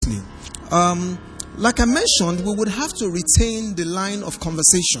Like I mentioned, we would have to retain the line of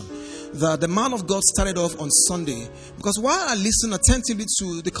conversation that the man of God started off on Sunday, because while I listened attentively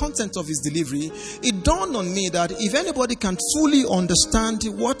to the content of his delivery, it dawned on me that if anybody can fully understand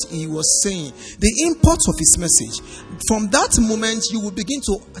what he was saying, the import of his message, from that moment you will begin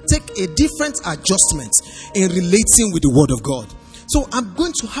to take a different adjustment in relating with the Word of God. So I'm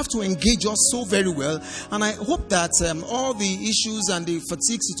going to have to engage us so very well, and I hope that all the issues and the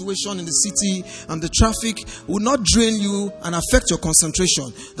fatigue situation in the city and the traffic will not drain you and affect your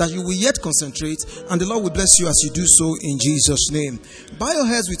concentration, that you will yet concentrate, and the Lord will bless you as you do so in Jesus' name. Bow your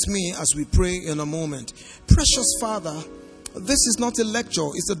heads with me as we pray in a moment. Precious Father, this is not a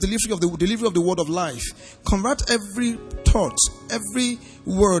lecture, it's a delivery of the word of life. Convert every thought, every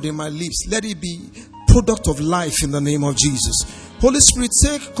word in my lips, let it be product of life in the name of Jesus. Holy Spirit,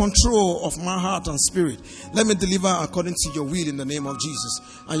 take control of my heart and spirit. Let me deliver according to your will in the name of Jesus.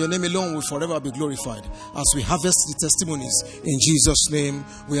 And your name alone will forever be glorified as we harvest the testimonies. In Jesus' name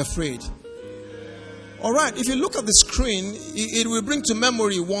we have prayed. Alright, if you look at the screen, it will bring to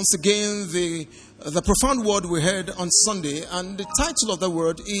memory once again the profound word we heard on Sunday. And the title of the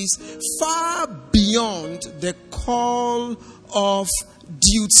word is Far Beyond the Call of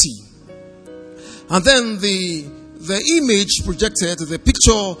Duty. And then the image projected, the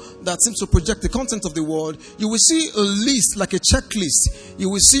picture that seems to project the content of the word, you will see a list like a checklist. You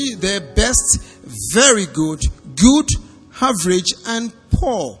will see the best, very good, good, average, and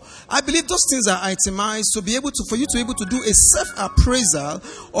poor. I believe those things are itemized for you to be able to do a self-appraisal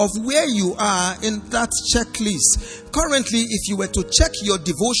of where you are in that checklist. Currently, if you were to check your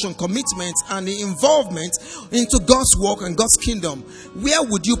devotion, commitment, and the involvement into God's work and God's kingdom, where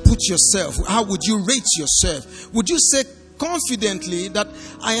would you put yourself? How would you rate yourself? Would you say confidently that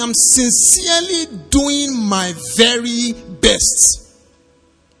I am sincerely doing my very best?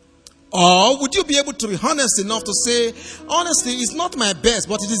 Or would you be able to be honest enough to say, honestly, it's not my best,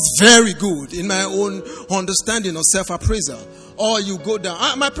 but it is very good in my own understanding of self-appraisal? Or you go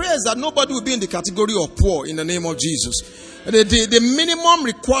down. My prayer is that nobody will be in the category of poor in the name of Jesus. The minimum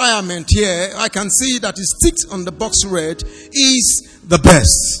requirement here, I can see that is ticked on the box red, is the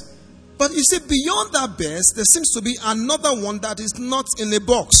best. But you see, beyond that best, there seems to be another one that is not in a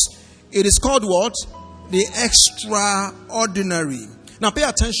box. It is called what? The extraordinary. Now pay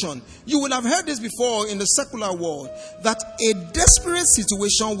attention. You will have heard this before in the secular world, that a desperate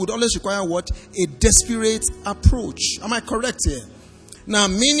situation would always require what? A desperate approach. Am I correct here? Now,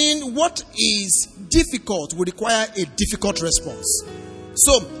 meaning what is difficult will require a difficult response.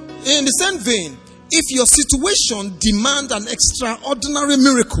 So, in the same vein, if your situation demands an extraordinary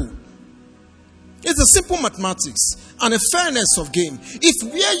miracle, it's a simple mathematics and a fairness of game. If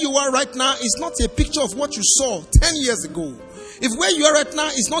where you are right now is not a picture of what you saw 10 years ago, if where you are right now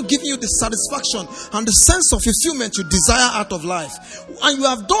is not giving you the satisfaction and the sense of fulfillment you desire out of life, and you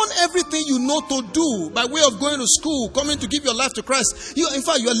have done everything you know to do by way of going to school, coming to give your life to Christ, in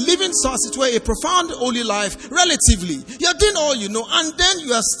fact, you are living, so as it were, a profound holy life, relatively. You are doing all you know, and then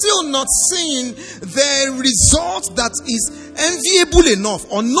you are still not seeing the result that is enviable enough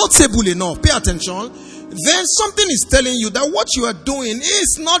or notable enough. Pay attention. Then something is telling you that what you are doing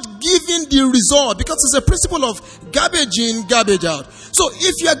is not giving the result, because it's a principle of garbage in, garbage out. So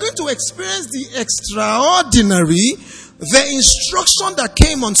if you are going to experience the extraordinary, the instruction that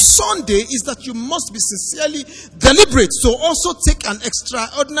came on Sunday is that you must be sincerely deliberate. So also take an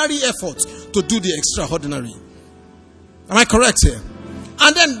extraordinary effort to do the extraordinary. Am I correct here?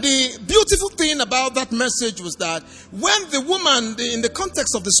 And then the beautiful thing about that message was that when the woman, in the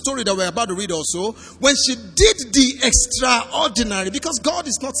context of the story that we're about to read also, when she did the extraordinary, because God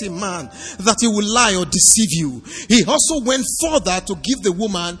is not a man that he will lie or deceive you, he also went further to give the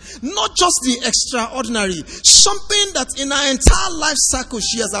woman not just the extraordinary, something that in her entire life cycle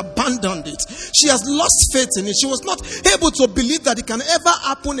she has abandoned it. She has lost faith in it. She was not able to believe that it can ever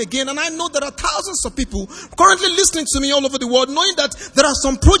happen again. And I know there are thousands of people currently listening to me all over the world, knowing that there are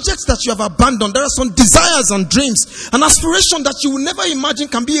some projects that you have abandoned. There are some desires and dreams, an aspiration that you will never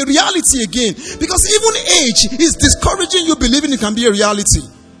imagine can be a reality again, because even age is discouraging you believing it can be a reality.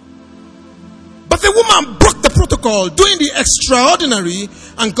 But the woman broke the protocol, doing the extraordinary,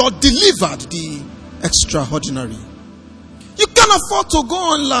 and God delivered the extraordinary. You can't afford to go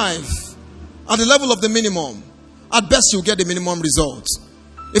on life at the level of the minimum. At best, you'll get the minimum results.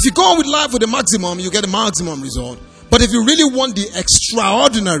 If you go on with life with the maximum, you get the maximum result. But if you really want the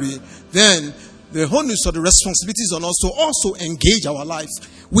extraordinary, then the onus of the responsibilities on us to also engage our life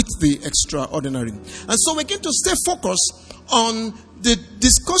with the extraordinary. And so we're going to stay focused on the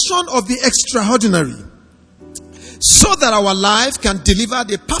discussion of the extraordinary. so that our life can deliver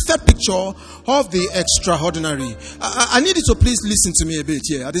the perfect picture of the extraordinary. I need you to please listen to me a bit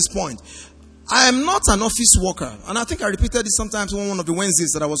here at this point. I am not an office worker, and I think I repeated it sometimes on one of the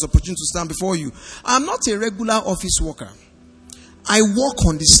Wednesdays that I was opportune to stand before you. I am not a regular office worker. I walk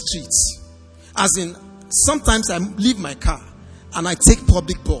on the streets. As in, sometimes I leave my car and I take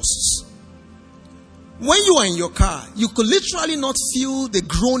public buses. When you are in your car, you could literally not feel the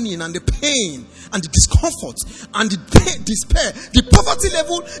groaning and the pain and the discomfort and the despair. The poverty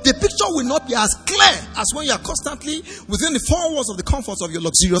level, the picture will not be as clear as when you are constantly within the four walls of the comforts of your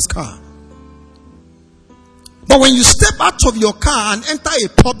luxurious car. But when you step out of your car and enter a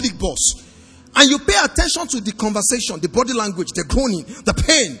public bus, and you pay attention to the conversation, the body language, the groaning, the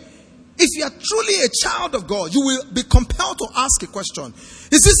pain, if you are truly a child of God, you will be compelled to ask a question.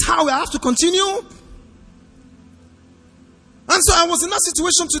 Is this how I have to continue? And so I was in that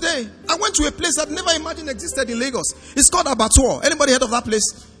situation today. I went to a place I'd never imagined existed in Lagos. It's called Abattoir. Anybody heard of that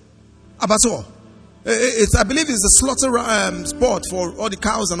place? Abattoir. I believe it's a slaughter spot for all the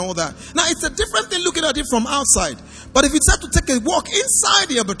cows and all that. Now, it's a different thing looking at it from outside. But if you decide to take a walk inside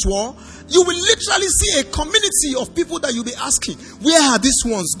the abattoir, you will literally see a community of people that you'll be asking, where are these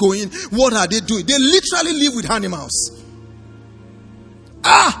ones going? What are they doing? They literally live with animals.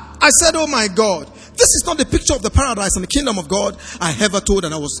 I said, oh my God. This is not the picture of the paradise and the kingdom of God I ever told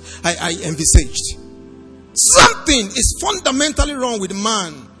and I envisaged. Something is fundamentally wrong with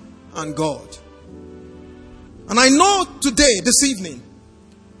man and God. And I know today, this evening,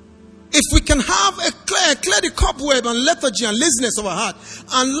 if we can have clear the cobweb and lethargy and laziness of our heart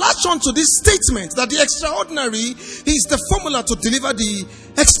and latch on to this statement that the extraordinary is the formula to deliver the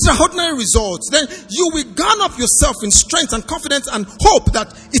extraordinary results, then you will gun up yourself in strength and confidence and hope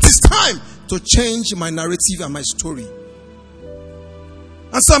that it is time to change my narrative and my story.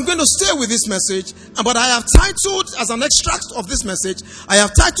 And so I'm going to stay with this message, but I have titled, as an extract of this message, I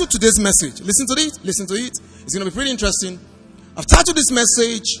have titled today's message. Listen to it. Listen to it. It's going to be pretty interesting. I've titled this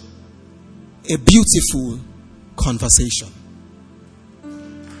message, A Beautiful Conversation.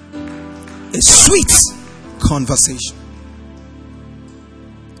 A sweet conversation.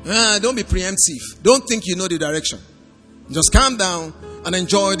 Don't be preemptive. Don't think you know the direction. Just calm down and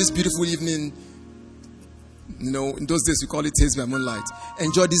enjoy this beautiful evening. You know, in those days we call it Taste by Moonlight.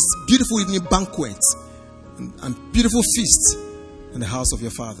 Enjoy this beautiful evening banquet and beautiful feast in the house of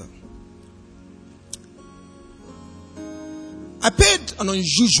your Father. I paid an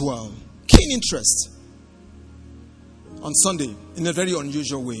unusual, keen interest on Sunday in a very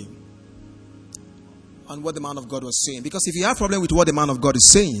unusual way on what the man of God was saying. Because if you have a problem with what the man of God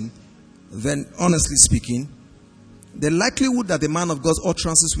is saying, then honestly speaking, the likelihood that the man of God's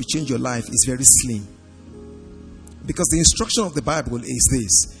utterances will change your life is very slim. Because the instruction of the Bible is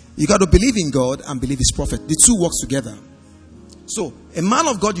this: you got to believe in God and believe His prophet. The two work together. So, a man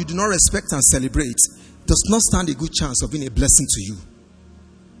of God you do not respect and celebrate does not stand a good chance of being a blessing to you.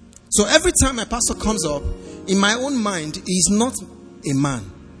 So, every time my pastor comes up, in my own mind, he is not a man.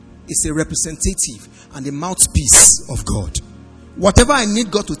 It's a representative and a mouthpiece of God. Whatever I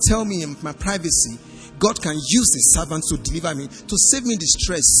need God to tell me in my privacy, God can use His servant to deliver me, to save me the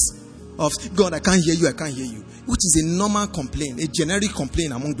stress of, God, I can't hear you, I can't hear you. Which is a normal complaint, a generic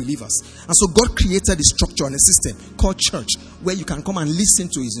complaint among believers. And so God created a structure and a system called church where you can come and listen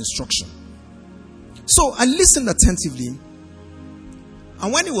to His instruction. So I listened attentively.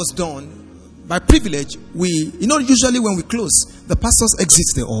 And when it was done, by privilege, usually when we close, the pastors exit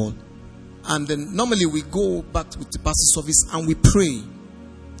the hall. And then normally we go back with the pastor's service and we pray.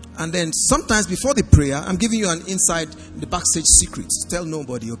 And then sometimes before the prayer, I'm giving you an inside the backstage secret. Tell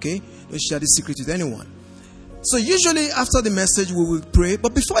nobody, okay? Don't share this secret with anyone. So usually after the message we will pray.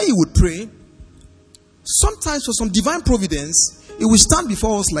 But before he would pray, sometimes for some divine providence, he will stand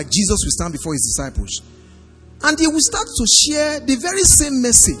before us like Jesus will stand before his disciples. And he will start to share the very same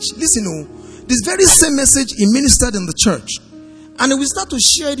message. Listen, this very same message he ministered in the church. And he will start to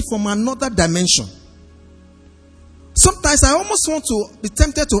share it from another dimension. Sometimes I almost want to be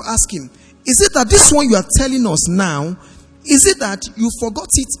tempted to ask him, is it that this one you are telling us now, is it that you forgot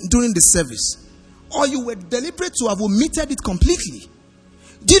it during the service? Or you were deliberate to have omitted it completely?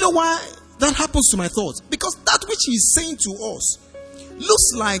 Do you know why that happens to my thoughts? Because that which he is saying to us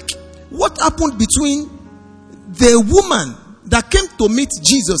looks like what happened between the woman that came to meet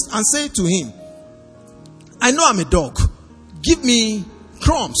Jesus and said to him, I know I'm a dog. Give me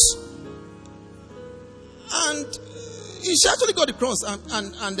crumbs. And she actually got the crumbs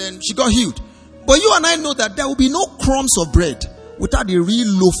and then she got healed. But you and I know that there will be no crumbs of bread without a real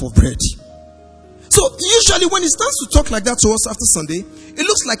loaf of bread. So usually when he starts to talk like that to us after Sunday, it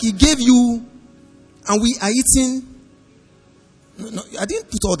looks like he gave you and we are eating No, I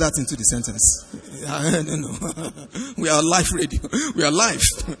didn't put all that into the sentence. No. We are live radio. We are live.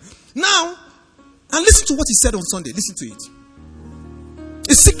 Now, and listen to what he said on Sunday. Listen to it.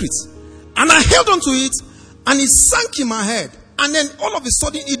 It's secret. And I held on to it, and it sank in my head. And then all of a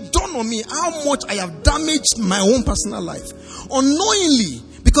sudden, it dawned on me how much I have damaged my own personal life. Unknowingly,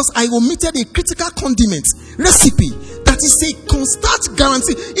 because I omitted a critical condiment recipe that is a constant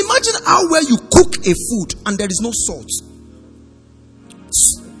guarantee. Imagine how well you cook a food and there is no salt.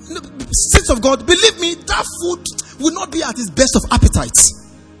 Saints of God, believe me, that food will not be at its best of appetites.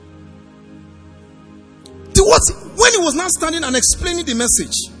 When he was now standing and explaining the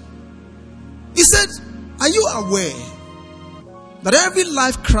message, he said, are you aware that every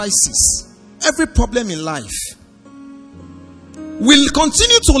life crisis, every problem in life will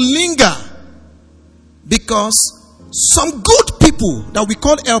continue to linger because some good people that we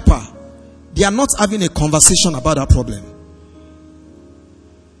call helper, they are not having a conversation about that problem.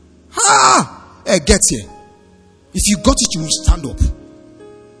 Get here. If you got it, you will stand up.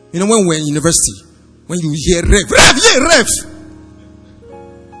 You know, when we're in university, when you hear rev.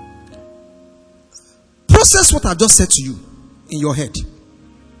 Process what I just said to you in your head.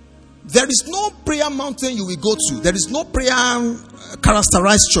 There is no prayer mountain you will go to. There is no prayer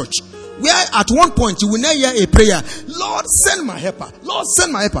characterized church where at one point you will never hear a prayer, Lord, send my helper. Lord,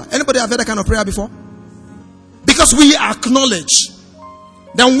 send my helper. Anybody have heard that kind of prayer before? Because we acknowledge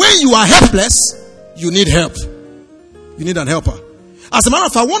that when you are helpless, you need help. You need an helper. As a matter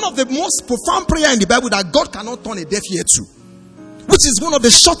of fact, one of the most profound prayer in the Bible that God cannot turn a deaf ear to, which is one of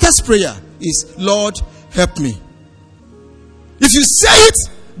the shortest prayer, is Lord, help me. If you say it,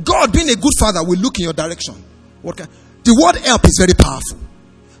 God, being a good father, will look in your direction. The word help is very powerful.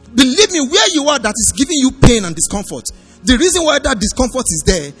 Believe me, where you are that is giving you pain and discomfort, the reason why that discomfort is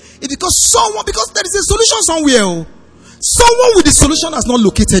there is because there is a solution somewhere. Someone with the solution has not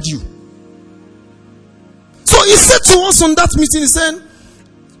located you. So he said to us on that meeting, he said,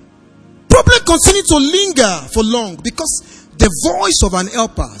 problem continue to linger for long because the voice of an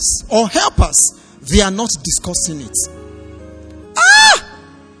helpers or helpers, they are not discussing it.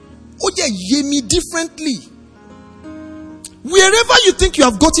 Hear me differently. Wherever you think you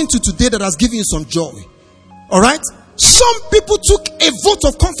have gotten to today that has given you some joy, alright? Some people took a vote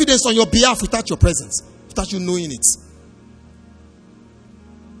of confidence on your behalf without your presence, without you knowing it.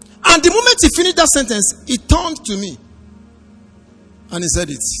 And the moment he finished that sentence, he turned to me and he said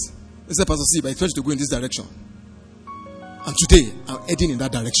it. He said, Pastor Steve, I told you to go in this direction. And today, I'm heading in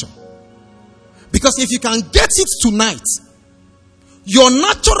that direction. Because if you can get it tonight, your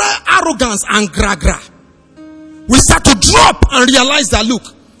natural arrogance and gra will start to drop and realize that, look,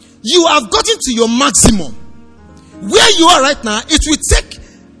 you have gotten to your maximum. Where you are right now, it will take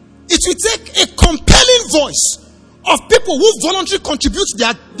a compelling voice of people who voluntarily contribute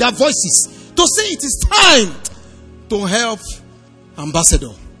their voices to say it is time to help ambassador.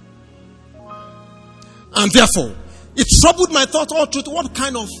 And therefore, it troubled my thought all through.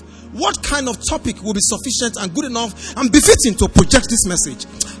 What kind of topic will be sufficient and good enough and befitting to project this message?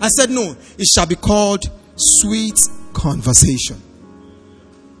 I said, no, it shall be called sweet conversation.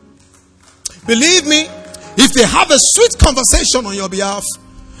 Believe me, if they have a sweet conversation on your behalf,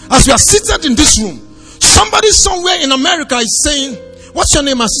 as we are seated in this room, somebody somewhere in America is saying, what's your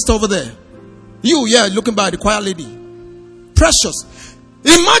name, my sister over there? You, looking by the choir lady. Precious.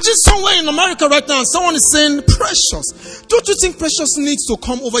 Imagine somewhere in America right now, someone is saying, Precious, don't you think Precious needs to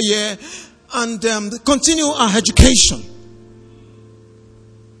come over here and continue our education?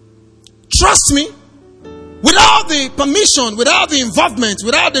 Trust me, without the permission, without the involvement,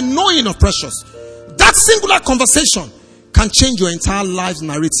 without the knowing of Precious, that singular conversation can change your entire life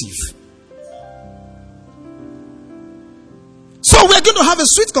narrative. So we're going to have a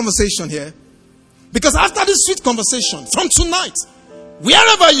sweet conversation here. Because after this sweet conversation, from tonight,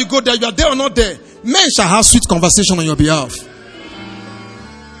 wherever you go, there you are there or not there, men shall have sweet conversation on your behalf.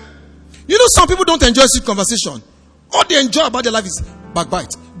 You know, some people don't enjoy sweet conversation. All they enjoy about their life is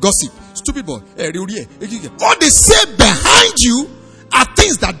backbite, gossip, stupid boy. All they say behind you are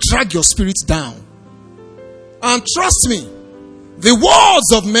things that drag your spirit down. And trust me, the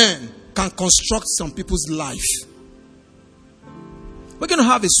words of men can construct some people's life. We're going to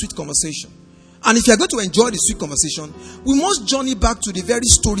have a sweet conversation. And if you're going to enjoy the sweet conversation, we must journey back to the very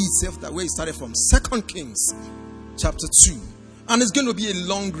story itself, that where it started from. 2 Kings chapter 2. And it's going to be a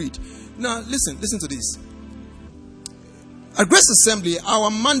long read. Now, listen to this. At Grace Assembly,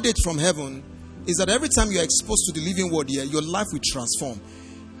 our mandate from heaven is that every time you're exposed to the living word here, your life will transform.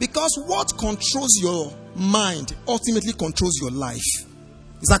 Because what controls your mind ultimately controls your life.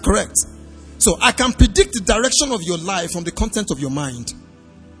 Is that correct? So I can predict the direction of your life from the content of your mind.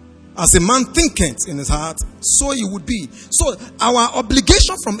 As a man thinketh in his heart, so he would be. So our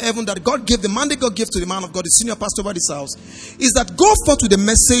obligation from heaven that God gave, the mandate God gave to the man of God, the senior pastor over this house, is that go forth with the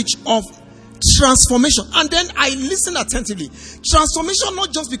message of transformation. And then I listen attentively. Transformation,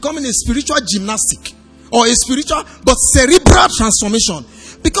 not just becoming a spiritual gymnastic or a spiritual, but cerebral transformation.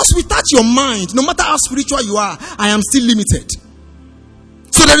 Because without your mind, no matter how spiritual you are, I am still limited.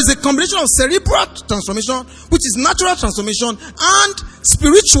 So there is a combination of cerebral transformation, which is natural transformation, and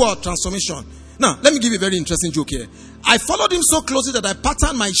spiritual transformation. Now, let me give you a very interesting joke here. I followed him so closely that I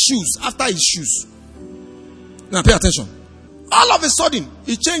patterned my shoes after his shoes. Now, pay attention. All of a sudden,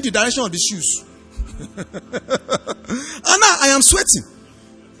 he changed the direction of the shoes. And now I am sweating.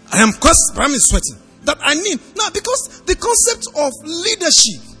 I'm sweating. That I need. Now, because the concept of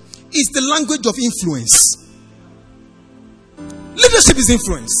leadership is the language of influence. Leadership is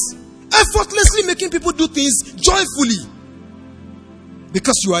influence. Effortlessly making people do things joyfully.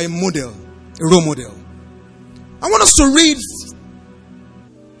 Because you are a model, a role model. I want us to read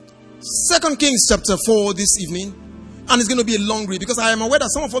 2 Kings chapter 4 this evening. And it's going to be a long read. Because I am aware that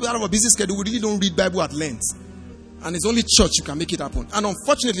some of us out of a busy schedule, we really don't read Bible at length. And it's only church you can make it happen. And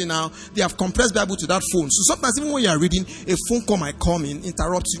unfortunately now, they have compressed Bible to that phone. So sometimes even when you are reading, a phone call might come in,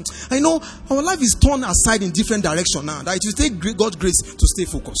 interrupt you. I know our life is turned aside in different directions now. That it will take God's grace to stay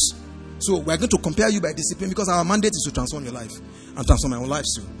focused. So we're going to compare you by discipline because our mandate is to transform your life. And transform my own life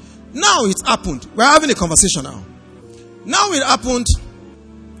too. Now it happened. We're having a conversation now. Now it happened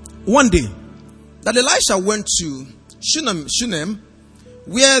one day that Elisha went to Shunem,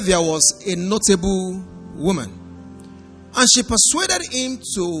 where there was a notable woman. And she persuaded him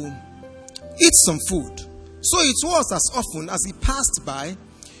to eat some food. So it was as often as he passed by,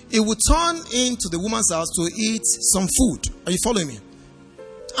 he would turn into the woman's house to eat some food. Are you following me?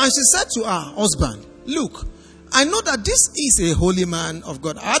 And she said to her husband, look, I know that this is a holy man of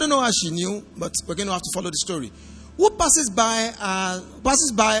God. I don't know how she knew, but we're going to have to follow the story. Who passes by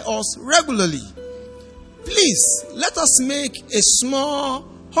us regularly. Please, let us make a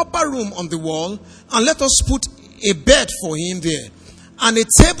small upper room on the wall and let us put a bed for him there, and a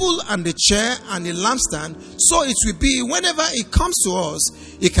table and a chair and a lampstand, so it will be whenever he comes to us,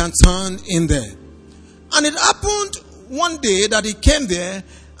 he can turn in there. And it happened one day that he came there,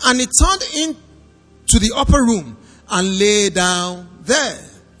 and he turned into the upper room and lay down there.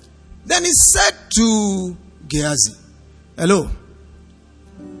 Then he said to Gehazi, hello.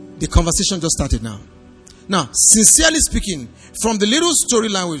 The conversation just started now. Now, sincerely speaking, from the little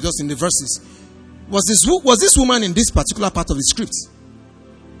storyline we've just in the verses, was this woman in this particular part of the script?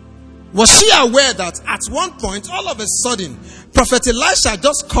 Was she aware that at one point, all of a sudden, Prophet Elisha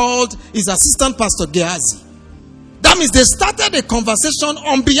just called his assistant pastor Gehazi? That means they started a conversation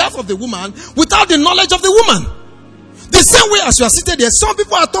on behalf of the woman without the knowledge of the woman. The same way as you are seated there, some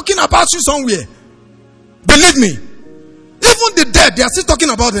people are talking about you somewhere. Believe me, even the dead, they are still talking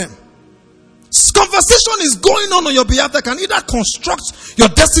about them. Conversation is going on your behalf that can either construct your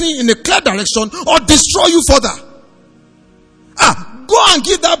destiny in a clear direction or destroy you further. Go and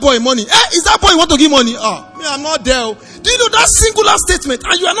give that boy money. Is that boy want to give money? Me, I'm not there. Do you know that singular statement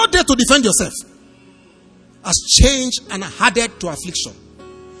and you are not there to defend yourself has changed and added to affliction?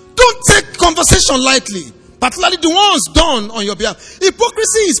 Don't take conversation lightly, particularly the ones done on your behalf.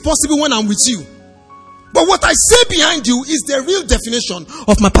 Hypocrisy is possible when I'm with you. But what I say behind you is the real definition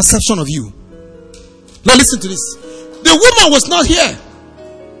of my perception of you. Now listen to this. The woman was not here.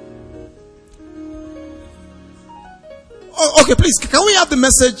 Okay, please, can we have the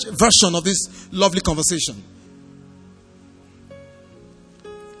message version of this lovely conversation?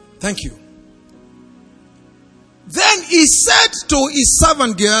 Thank you. Then he said to his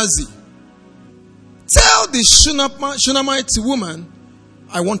servant Gehazi, tell the Shunammite woman,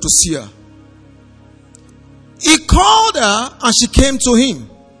 I want to see her. He called her and she came to him.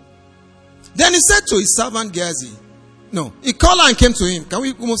 Then he said to his servant Gehazi, no, he called her and came to him. Can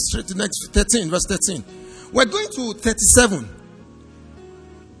we move straight to next 13, verse 13? We're going to 37.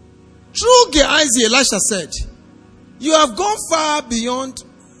 Through Gehazi, Elisha said, you have gone far beyond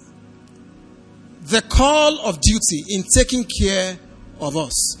the call of duty in taking care of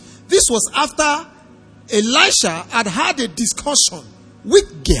us. This was after Elisha had had a discussion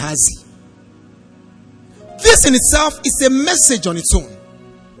with Gehazi. This in itself is a message on its own.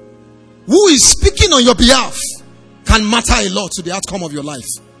 Who is speaking on your behalf can matter a lot to the outcome of your life.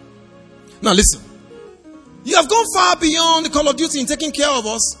 Now listen. You have gone far beyond the call of duty in taking care of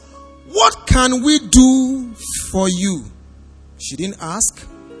us. What can we do for you? She didn't ask.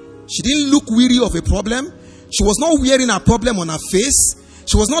 She didn't look weary of a problem. She was not wearing a problem on her face.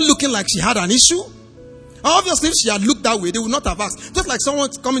 She was not looking like she had an issue. Obviously, if she had looked that way, they would not have asked. Just like someone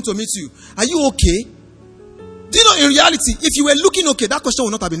coming to meet you, are you okay? Do you know, in reality, if you were looking okay, that question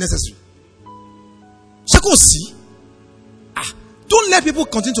would not have been necessary. See? Don't let people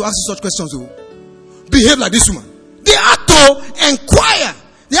continue to ask you such questions. Oh. Behave like this woman. They have to inquire.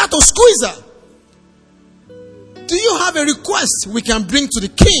 They have to squeeze her. Do you have a request we can bring to the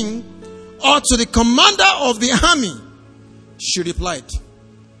king or to the commander of the army? She replied,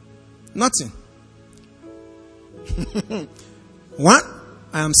 nothing. One,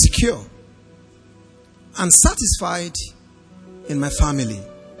 I am secure and satisfied in my family.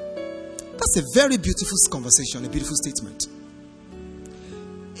 That's a very beautiful conversation, a beautiful statement.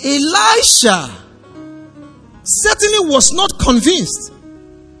 Elisha certainly was not convinced.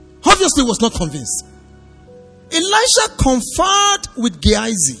 Obviously was not convinced. Elisha conferred with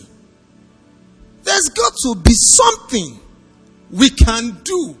Gehazi. There's got to be something we can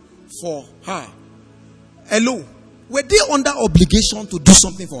do for her. Hello. Were they under obligation to do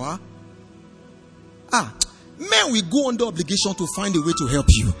something for her? Men will go under obligation to find a way to help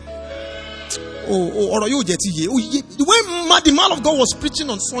you. When the man of God was preaching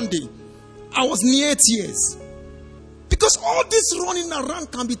on Sunday, I was near tears. Because all this running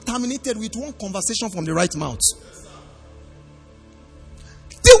around can be terminated with one conversation from the right mouth.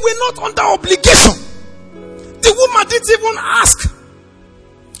 They were not under obligation. The woman didn't even ask.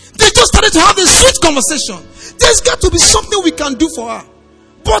 They just started to have a sweet conversation. There's got to be something we can do for her.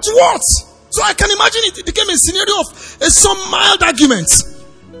 But what? So I can imagine it became a scenario of some mild arguments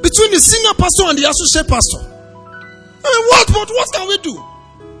between the senior pastor and the associate pastor. What can we do?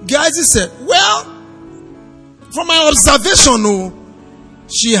 Gehazi said, well, from my observation,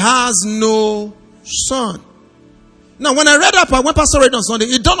 she has no son. Now, when I read up, when Pastor read on Sunday,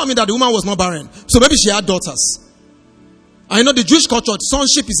 it dawned on me that the woman was not barren. So maybe she had daughters. I know the Jewish culture,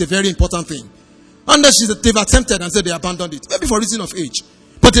 sonship is a very important thing. And they've attempted and said they abandoned it. Maybe for reason of age.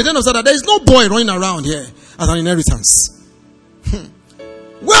 But at the end of that, there is no boy running around here as an inheritance.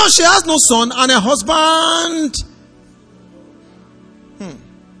 Well, she has no son and her husband.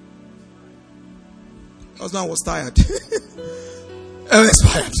 Husband was tired.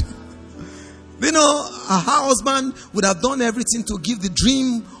 Expired. You know, her husband would have done everything to give the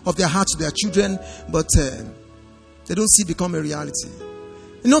dream of their heart to their children, but they don't see it become a reality.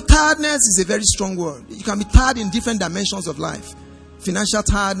 You know, tiredness is a very strong word. You can be tired in different dimensions of life. Financial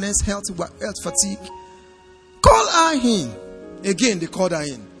tiredness, health fatigue. Call her in. Again, they called her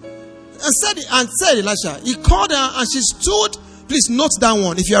in. And said Elisha, he called her and she stood. Please note that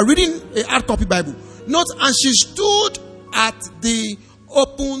one. If you are reading a hard copy Bible, note, and she stood at the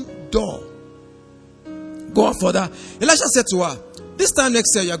open door. Go on further. Elisha said to her, this time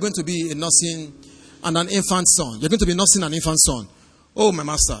next year you are going to be a nursing and an infant son. You're going to be nursing an infant son. Oh, my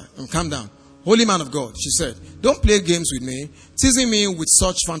master, calm down. Holy man of God, she said, don't play games with me. Teasing me with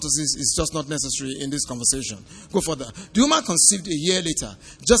such fantasies is just not necessary in this conversation. Go further. The woman conceived a year later,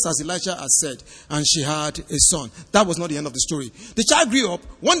 just as Elijah had said, and she had a son. That was not the end of the story. The child grew up.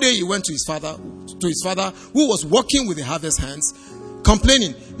 One day he went to his father, who was working with the harvest hands,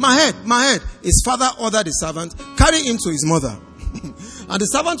 complaining, my head. His father ordered the servant, carry him to his mother. And the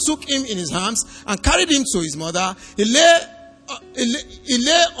servant took him in his arms and carried him to his mother. He lay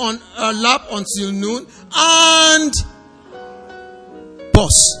on her lap until noon and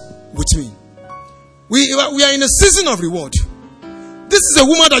pause with me. We are in a season of reward. This is a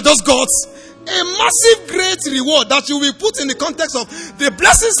woman that just got a massive great reward that you will put in the context of the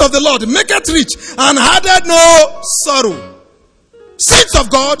blessings of the Lord maketh rich and added no sorrow. Saints of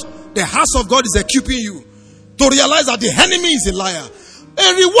God, the house of God is equipping you to realize that the enemy is a liar.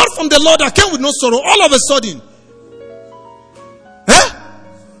 A reward from the Lord that came with no sorrow. All of a sudden,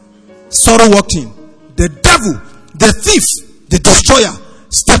 sorrow walked in. The devil, the thief, the destroyer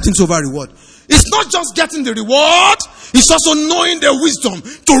stepped into our reward. It's not just getting the reward, it's also knowing the wisdom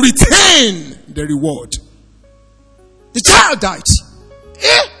to retain the reward. The child died.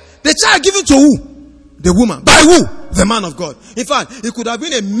 The child given to who? The woman. By who? The man of God. In fact, it could have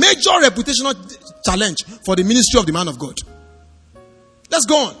been a major reputational challenge for the ministry of the man of God. Let's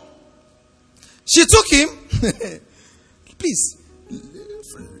go on. She took him. Please.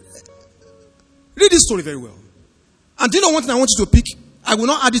 Read this story very well. And do you know one thing I want you to pick? I will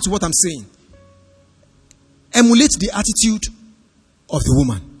not add it to what I'm saying. Emulate the attitude of the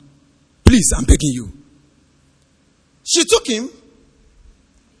woman. Please, I'm begging you. She took him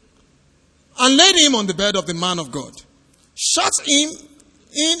and laid him on the bed of the man of God. Shut him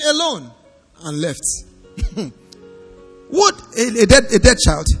in alone and left. Would a dead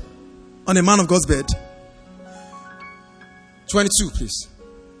child on a man of God's bed? 22, please.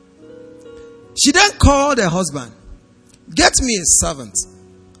 She then called her husband, "Get me a servant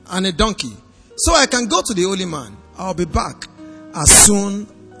and a donkey, so I can go to the holy man. I'll be back as soon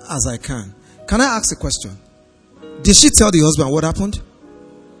as I can." Can I ask a question? Did she tell the husband what happened?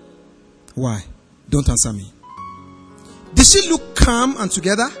 Why? Don't answer me. Did she look calm and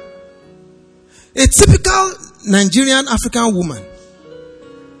together? A typical Nigerian African woman,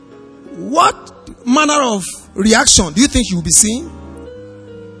 what manner of reaction do you think you will be seeing?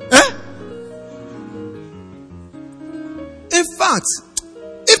 In fact,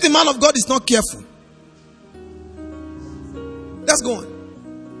 if the man of God is not careful, let's go on.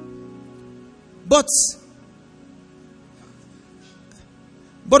 But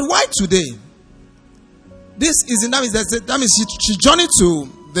why today? That means she journeyed to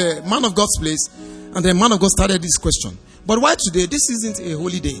the man of God's place, and the man of God started this question. But why today? This isn't a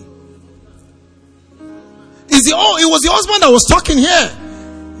holy day. It was the husband that was talking here.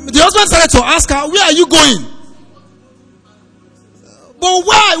 The husband started to ask her, "Where are you going?" But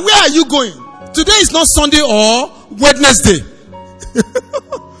why? Where are you going? Today is not Sunday or Wednesday.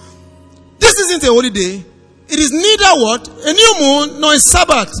 This isn't a holy day. It is neither what? A new moon nor a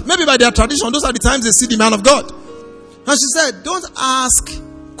Sabbath. Maybe by their tradition, those are the times they see the man of God. And she said, "Don't ask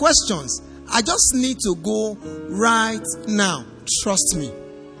questions. I just need to go right now. Trust me."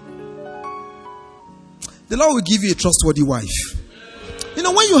 The Lord will give you a trustworthy wife. You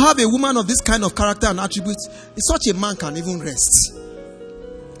know, when you have a woman of this kind of character and attributes, such a man can even rest.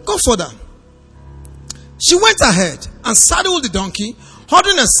 Go further. She went ahead and saddled the donkey,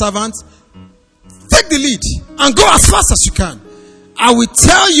 ordering a servant, "Take the lead and go as fast as you can. I will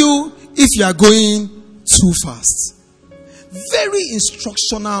tell you if you are going too fast." Very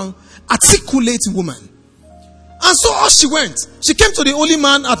instructional, articulate woman. And so off she went. She came to the holy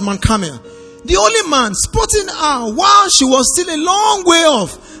man at Mount Carmel. The holy man, spotting her while she was still a long way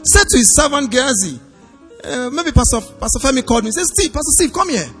off, said to his servant Gehazi, maybe Pastor Femi called me and said, "Pastor Steve, come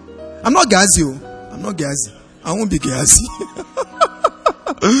here. I'm not Gehazi. I'm not Gehazi. I won't be Gehazi."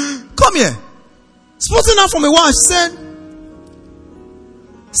 "Come here." Spotting her from a while, she said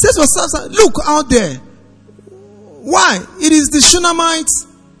to herself, "Look out there." Why? It is the Shunammite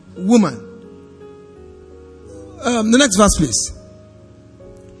woman. The next verse, please.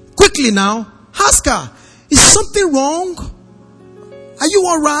 Quickly now, ask her, "Is something wrong? Are you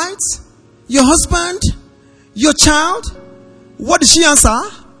all right? Your husband? Your child?" What did she answer?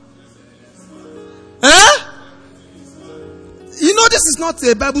 You know, this is not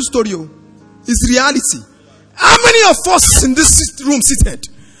a Bible story. It's reality. How many of us in this room seated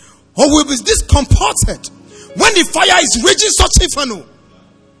or will be discomforted when the fire is raging such inferno?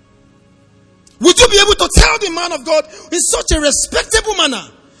 Would you be able to tell the man of God in such a respectable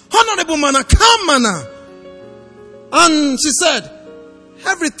manner, honorable manner, calm manner? And she said,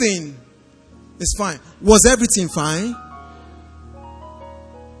 "Everything is fine." Was everything fine?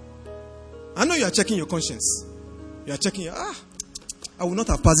 I know you are checking your conscience. You are checking your, I would not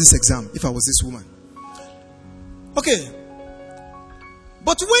have passed this exam if I was this woman. Okay.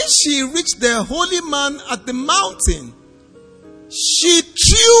 But when she reached the holy man at the mountain, she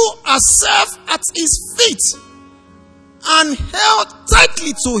threw herself at his feet and held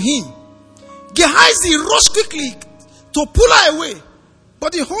tightly to him. Gehazi rushed quickly to pull her away,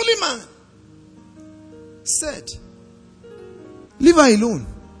 but the holy man said, "Leave her alone.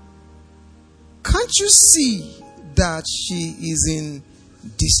 Can't you see that she is in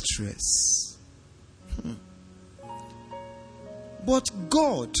distress?" But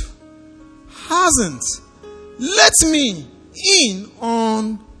God hasn't let me in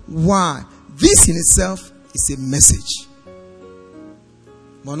on why. This in itself is a message,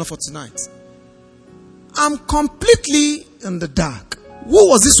 but not for tonight. I'm completely in the dark. Who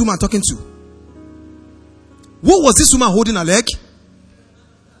was this woman talking to? Who was this woman holding her leg?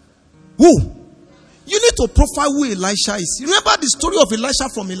 Who? You need to profile who Elisha is. Remember the story of Elisha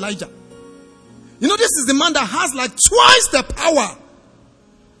from Elijah. You know, this is the man that has like twice the power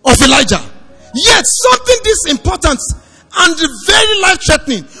of Elijah. Yet something this important and very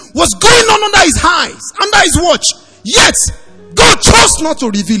life-threatening was going on under his eyes, under his watch. Yet God chose not to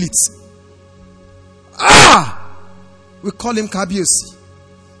reveal it. We call him Kabiyesi.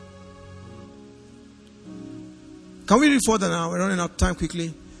 Can we read further now? We're running out of time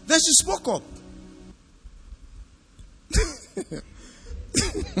quickly. Then she spoke up.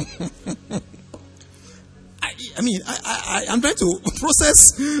 I'm trying to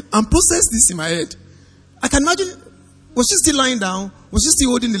process this in my head. I can imagine, was she still lying down? Was she still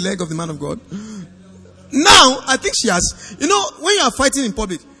holding the leg of the man of God? Now, I think she has, when you are fighting in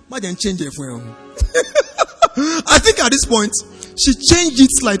public, imagine change it for him. I think at this point, she changed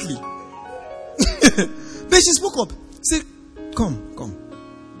it slightly. Then she spoke up. Say, come.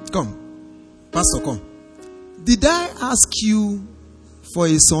 Pastor, come. Did I ask you for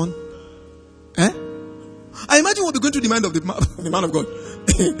a son? I imagine what will be going through the mind of the man of God.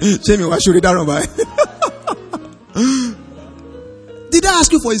 Jamie, why should we that by? Did I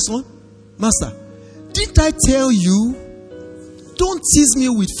ask you for a son? Master, didn't I tell you, don't tease me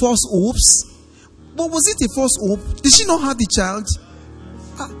with false hopes? But was it a false hope? Did she not have the child?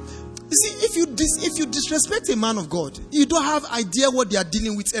 You see, if you disrespect a man of God, you don't have idea what they are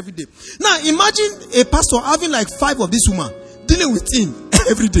dealing with every day. Now, imagine a pastor having like 5 of this woman dealing with him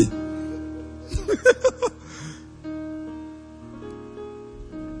every day.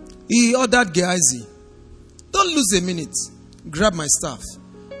 He ordered Gehazi, don't lose a minute. Grab my staff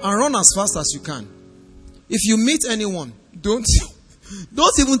and run as fast as you can. If you meet anyone, don't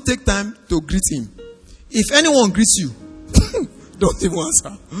even take time to greet him. If anyone greets you, don't even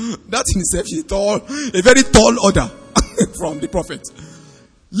answer. That in itself is a very tall order from the prophet.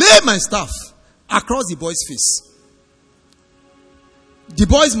 Lay my staff across the boy's face. The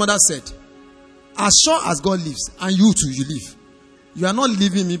boy's mother said, as sure as God lives, and you too, you live, you are not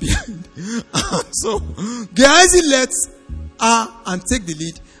leaving me behind. So Gehazi let her and take the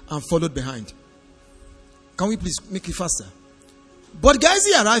lead and followed behind. Can we please make it faster? But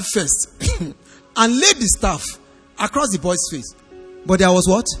Gehazi arrived first and laid the staff across the boy's face. But there was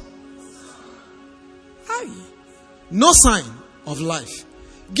what? No sign of life.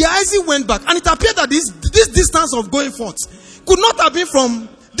 Gehazi went back, and it appeared that this distance of going forth could not have been from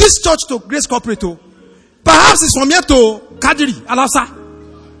this church to Grace Corporate. Perhaps it's from here to Kadiri, Alasa.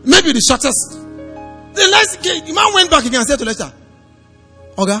 Maybe the shortest. The man went back again and said to Lester,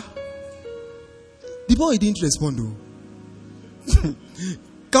 Oga, the boy didn't respond though.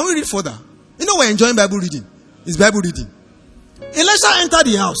 Can we read further? You know we're enjoying Bible reading. It's Bible reading. Elisha entered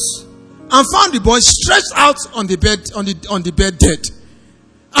the house and found the boy stretched out on the bed dead.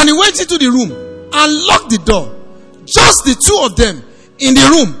 And he went into the room and locked the door. Just the two of them in the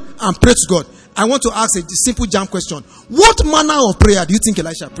room and prayed to God. I want to ask a simple jam question. What manner of prayer do you think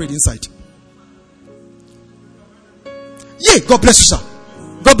Elisha prayed inside? Yeah, God bless you, sir.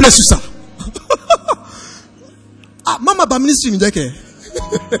 God bless you, sir. Mama, by ministry, don't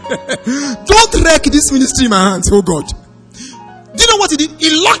wreck this ministry in my hands, oh God. Do you know what he did? He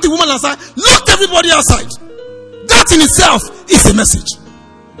locked the woman outside, locked everybody outside. That in itself is a message.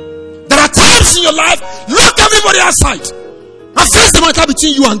 There are times in your life, lock everybody outside and face the matter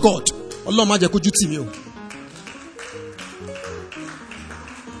between you and God. Allah maja could you team you.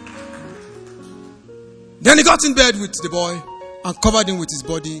 Then he got in bed with the boy and covered him with his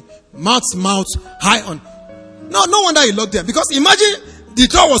body, mouth high on. No wonder he locked them. Because imagine the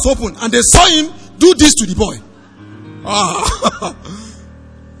door was open and they saw him do this to the boy.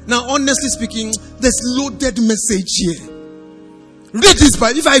 Now, honestly speaking, there's loaded message here. Read this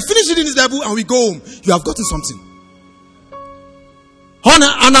Bible. If I finish reading this Bible and we go home, you have gotten something.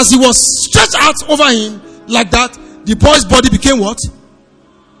 And as he was stretched out over him like that, the boy's body became what?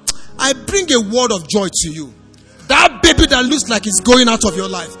 I bring a word of joy to you. That baby that looks like it's going out of your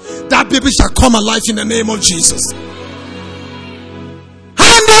life, that baby shall come alive in the name of Jesus. And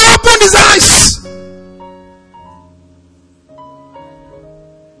he opened his eyes.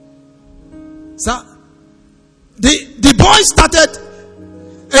 So, the boy started.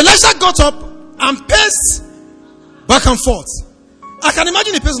 Elisha got up and paced back and forth. I can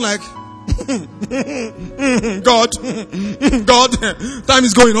imagine the person like, God, time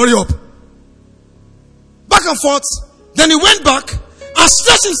is going, hurry up. Back and forth. Then he went back and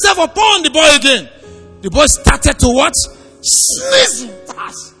stretched himself upon the boy again. The boy started to what? Sneeze.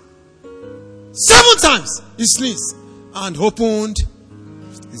 7 times he sneezed and opened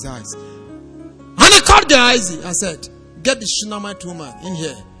his eyes. And he called Gehazi and said, get the Shunammite woman in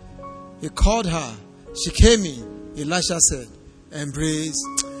here. He called her. She came in. Elisha said, embrace.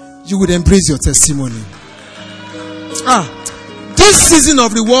 You would embrace your testimony. This season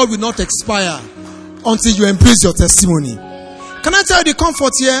of reward will not expire until you embrace your testimony. Can I tell you the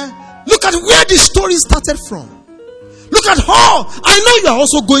comfort here? Look at where the story started from. Look at how. I know you are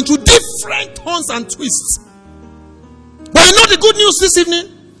also going through different turns and twists. But you know the good news this evening?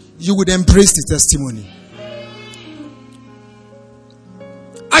 You would embrace the testimony.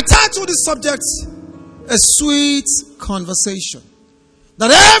 I titled this subject, A Sweet Conversation.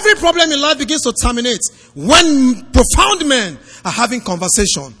 That every problem in life begins to terminate when profound men are having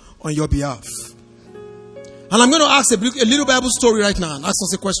conversation on your behalf. And I'm going to ask a little Bible story right now and ask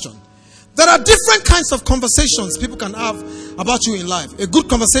us a question. There are different kinds of conversations people can have about you in life. A good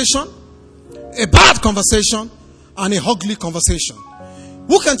conversation, a bad conversation, and a ugly conversation.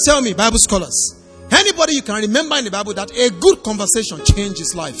 Who can tell me, Bible scholars, Anybody you can remember in the Bible that a good conversation changed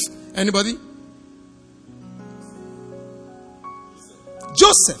his life? Anybody?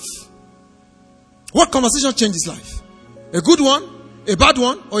 Joseph. What conversation changed his life? A good one, a bad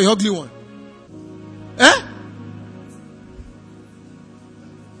one, or a ugly one?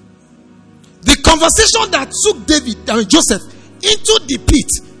 The conversation that took Joseph into the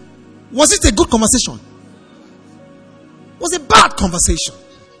pit, was it a good conversation? It was a bad conversation.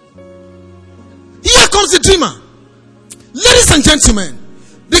 Here comes the dreamer. Ladies and gentlemen,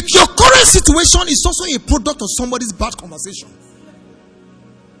 your current situation is also a product of somebody's bad conversation.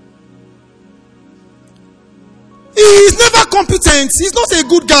 He is never competent. He's not a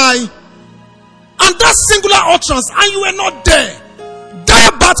good guy. And that singular utterance, and you were not there.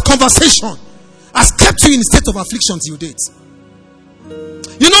 That bad conversation has kept you in a state of affliction till date.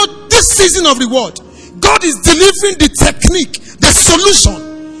 You know, this season of reward, God is delivering the technique, the solution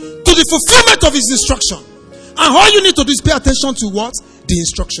to the fulfillment of his instruction. And all you need to do is pay attention to what? The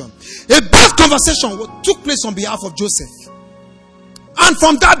instruction. A bad conversation took place on behalf of Joseph. And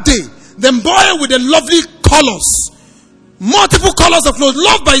from that day, the boy with the lovely colors, multiple colors of clothes,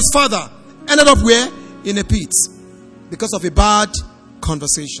 loved by his father, ended up where? In a pit. Because of a bad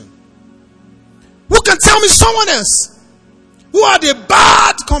conversation. Who can tell me someone else who had a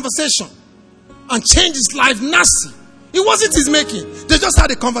bad conversation and changed his life nasty? It wasn't his making. They just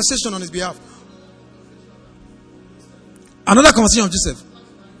had a conversation on his behalf. Another conversation of Joseph.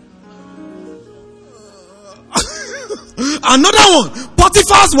 Another one.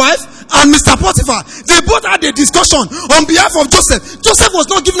 Potiphar's wife and Mr. Potiphar. They both had a discussion on behalf of Joseph. Joseph was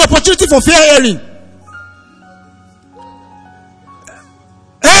not given opportunity for fair hearing.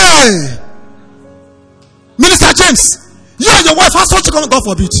 Hey! Minister James, you and your wife have such a God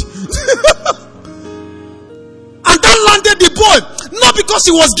forbid. And that landed the boy. Not because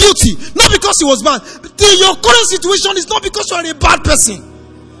he was guilty. Not because he was bad. Your current situation is not because you are a bad person.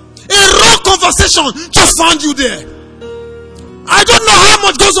 A wrong conversation just found you there. I don't know how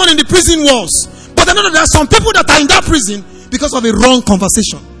much goes on in the prison walls. But I know that there are some people that are in that prison because of a wrong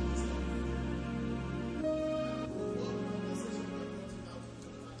conversation.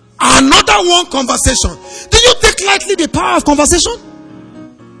 Another one conversation. Do you take lightly the power of conversation?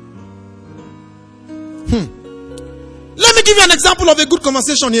 Let me give you an example of a good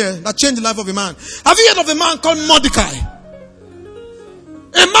conversation here that changed the life of a man. Have you heard of a man called Mordecai?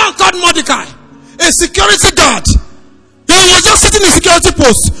 A man called Mordecai, a security guard. He was just sitting in a security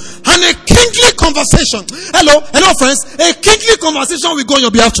post, and a kingly conversation. Hello friends. A kingly conversation will go on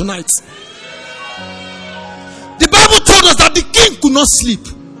your behalf tonight. The Bible told us that the king could not sleep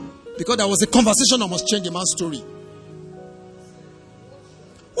because there was a conversation that must change a man's story.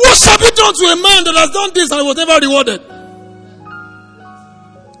 What shall be done to a man that has done this and was never rewarded?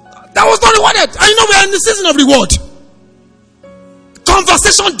 That was not rewarded. And you know we are in the season of reward.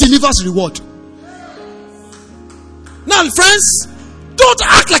 Conversation delivers reward. Now, friends, don't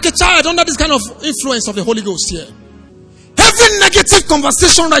act like a child under this kind of influence of the Holy Ghost here. Every negative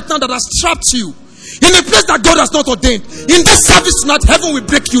conversation right now that has trapped you in a place that God has not ordained, in this service tonight, heaven will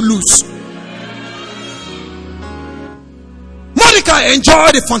break you loose. Mordecai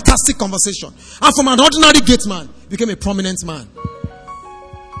enjoyed a fantastic conversation, and from an ordinary gate man became a prominent man.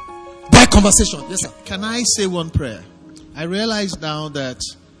 By conversation. Yes, sir. Can I say one prayer? I realize now that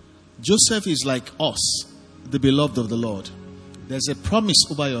Joseph is like us, the beloved of the Lord. There's a promise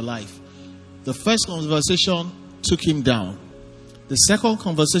over your life. The first conversation took him down. The second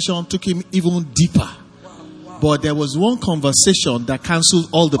conversation took him even deeper. But there was one conversation that canceled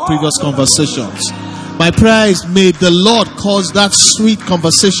all the previous conversations. My prayer is, may the Lord cause that sweet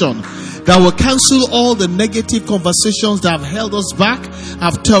conversation that will cancel all the negative conversations that have held us back,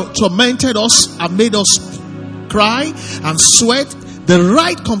 have tormented us, have made us cry and sweat. The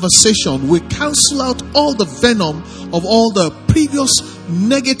right conversation will cancel out all the venom of all the previous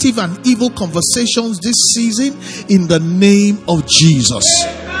negative and evil conversations this season in the name of Jesus.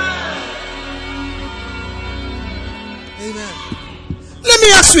 Amen. Let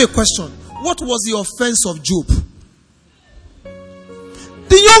me ask you a question. What was the offense of Job?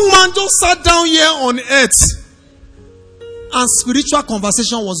 The young man just sat down here on earth and spiritual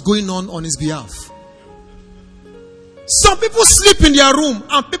conversation was going on his behalf. Some people sleep in their room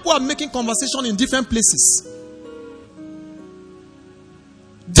and people are making conversation in different places.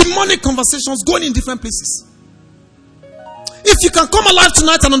 Demonic conversations going in different places. If you can come alive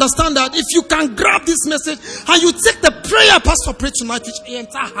tonight and understand that, if you can grab this message and you take the prayer Pastor prayed tonight, which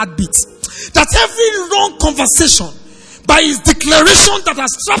entire heartbeat, that every wrong conversation by his declaration that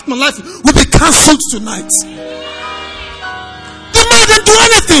has trapped my life will be cancelled tonight. The man didn't do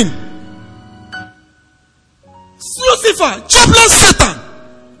anything. Lucifer, jobless Satan,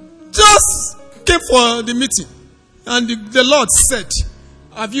 just came for the meeting. And the Lord said,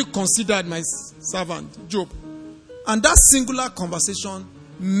 have you considered my servant, Job? And that singular conversation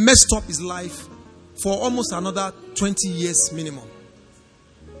messed up his life for almost another 20 years minimum.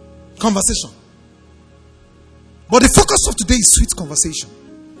 Conversation. But the focus of today is sweet conversation.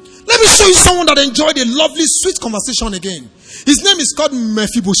 Let me show you someone that enjoyed a lovely, sweet conversation again. His name is called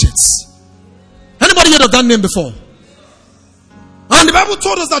Mephibosheth. Anybody heard of that name before? And the Bible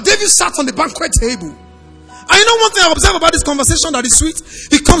told us that David sat on the banquet table. And you know one thing I observe about this conversation that is sweet?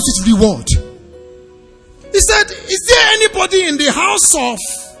 It comes with reward. He said, is there anybody in the house of...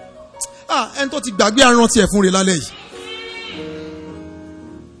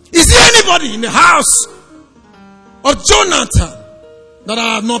 Is there anybody in the house of Jonathan that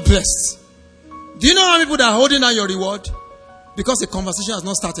I have not blessed? Do you know how many people that are holding out your reward? Because the conversation has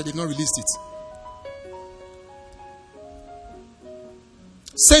not started, they've not released it.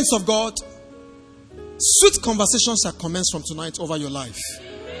 Saints of God, sweet conversations shall commence from tonight over your life.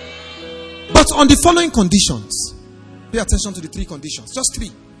 But on the following conditions. Pay attention to the 3 conditions. Just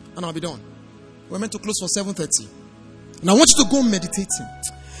 3. And I'll be done. We're meant to close for 7:30. And I want you to go meditating.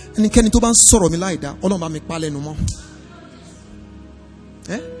 And in Kenitoban sorrow me like that.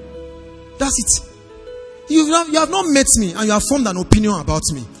 That's it. You have not met me and you have formed an opinion about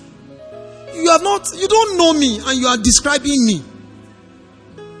me. You don't know me and you are describing me.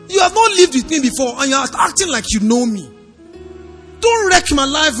 You have not lived with me before and you are acting like you know me. Don't wreck my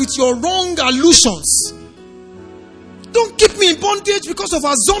life with your wrong allusions. Don't keep me in bondage because of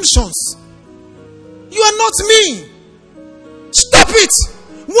assumptions. You are not me. Stop it.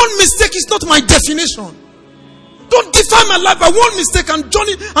 One mistake is not my definition. Don't define my life by one mistake and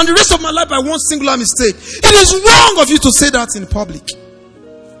Johnny and the rest of my life by one singular mistake. It is wrong of you to say that in public.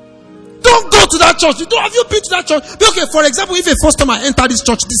 Don't go to that church. Have you been to that church? Okay, for example, if a first time I enter this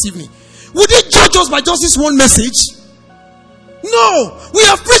church this evening, would they judge us by just this one message? No. We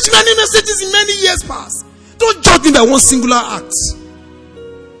have preached many messages in many years past. Don't judge me by one singular act.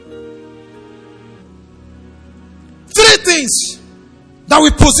 3 things that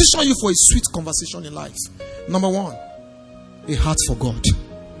will position you for a sweet conversation in life. Number 1, a heart for God.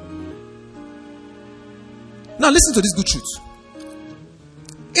 Now listen to this good truth.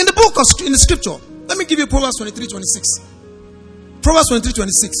 In the book of, in the scripture, let me give you Proverbs 23:26. Proverbs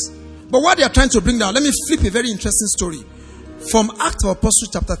 23:26. But what they are trying to bring down, let me flip a very interesting story from Acts of Apostles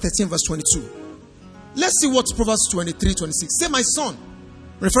chapter 13 verse 22. Let's see what Proverbs 23:26. Say, my son,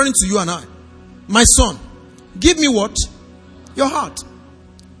 referring to you and I. My son, give me what? Your heart.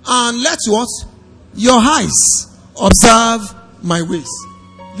 And let what? Your eyes observe my ways.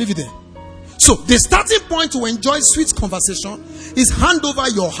 Leave it there. So, the starting point to enjoy sweet conversation is hand over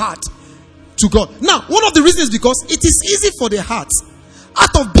your heart to God. Now, one of the reasons is because it is easy for the heart,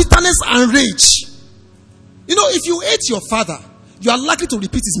 out of bitterness and rage. You know, if you hate your father, you are likely to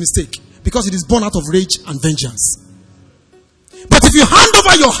repeat his mistake because it is born out of rage and vengeance. But if you hand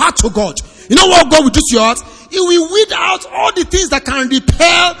over your heart to God, you know what God will do to your heart? He will weed out all the things that can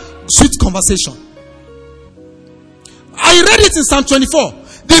repel sweet conversation. I read it in Psalm 24.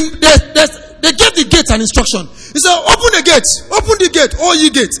 They gave the gate an instruction. He said, open the gate, all ye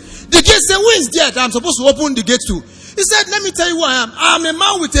gates. The gate said, who is there that I'm supposed to open the gate to? He said, let me tell you who I am. I am a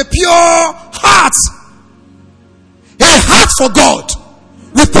man with a pure heart. A heart for God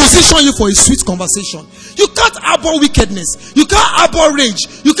will position you for a sweet conversation. You can't harbor wickedness. You can't harbor rage.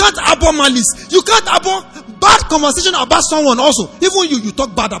 You can't harbor malice. You can't harbor bad conversation about someone also. Even you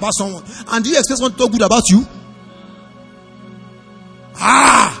talk bad about someone. And do you expect someone to talk good about you?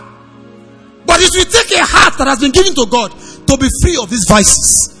 But it will take a heart that has been given to God to be free of these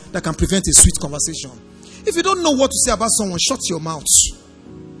vices that can prevent a sweet conversation. If you don't know what to say about someone, shut your mouth.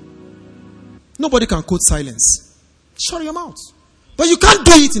 Nobody can quote silence. Shut your mouth. But you can't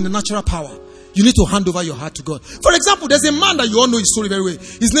do it in the natural power. You need to hand over your heart to God. For example, there's a man that you all know his story very well.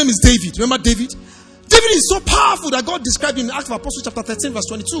 His name is David. Remember David? David is so powerful that God described in Acts of Apostles chapter 13 verse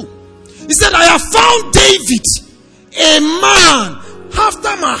 22. He said, I have found David, a man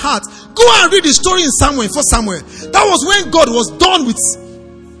after my heart. Go and read the story in Samuel, 1 Samuel. That was when God was done with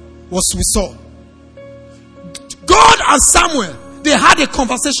Saul. God and Samuel, they had a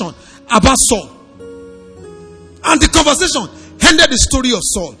conversation about Saul. And the conversation ended the story of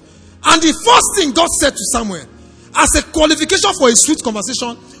Saul. And the first thing God said to Samuel, as a qualification for a sweet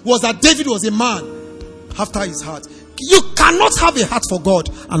conversation, was that David was a man after his heart. You cannot have a heart for God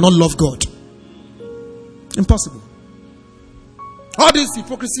and not love God. Impossible. All this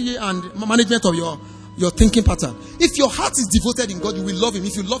hypocrisy and management of your thinking pattern. If your heart is devoted in God, you will love him.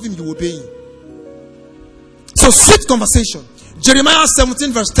 If you love him, you will obey him. So sweet conversation. Jeremiah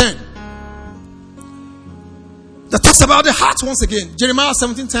 17 verse 10. That talks about the heart once again. Jeremiah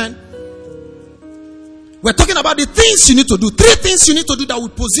 17:10. We're talking about the things you need to do. 3 things you need to do that will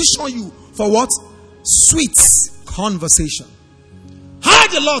position you for what? Sweet conversation. How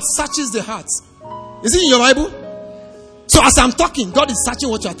the Lord searches the heart. Is it in your Bible? So as I'm talking, God is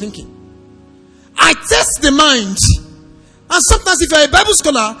searching what you are thinking. I test the mind. And sometimes if you're a Bible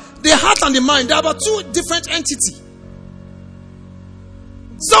scholar, the heart and the mind, they are about 2 different entities.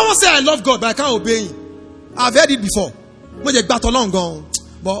 Someone say, I love God, but I can't obey him. I've heard it before.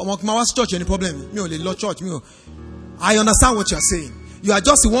 But my church, any problem? I understand what you are saying. You are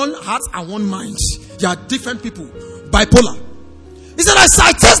just one heart and one mind. You are different people. Bipolar. He said, I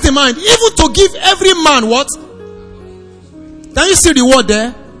test the mind, even to give every man what? Can you see the word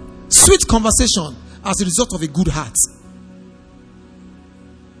there? Sweet conversation as a result of a good heart.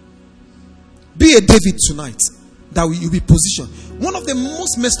 Be a David tonight, that you'll be positioned. One of the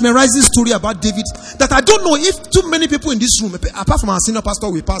most mesmerizing story about David that I don't know if too many people in this room, apart from our senior pastor,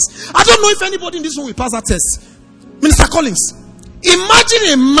 will pass. I don't know if anybody in this room will pass that test. Minister Collins,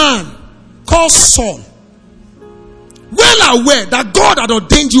 imagine a man called Saul, well aware that God had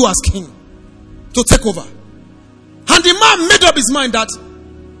ordained you as king to take over. And the man made up his mind that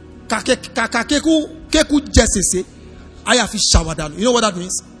I have showered down. You know what that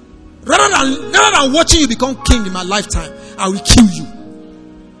means? Rather than watching you become king in my lifetime, I will kill you.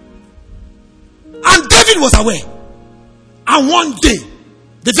 And David was aware. And one day,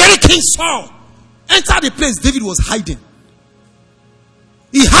 the very king Saul entered the place David was hiding.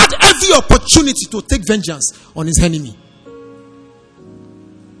 He had every opportunity to take vengeance on his enemy.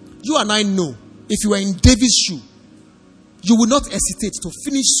 You and I know, if you were in David's shoe, you will not hesitate to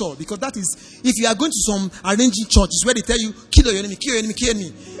finish Saul, because that is, if you are going to some arranging churches where they tell you, kill your enemy, kill your enemy, kill your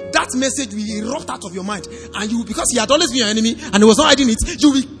enemy, that message will erupt out of your mind. And you, because he had always been your enemy and he was not hiding it, you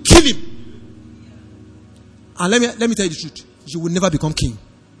will kill him. And let me tell you the truth, you will never become king.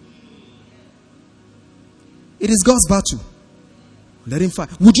 It is God's battle. Let him fight.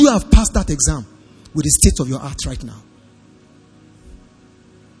 Would you have passed that exam with the state of your heart right now?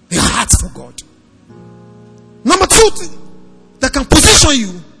 A heart for God. Number 2 that can position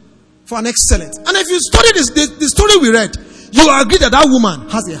you for an excellent. And if you study the story we read, you will agree that woman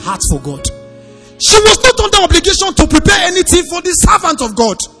has a heart for God. She was not under obligation to prepare anything for the servant of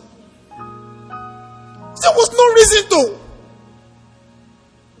God. There was no reason to.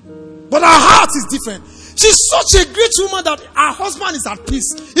 But her heart is different. She's such a great woman that her husband is at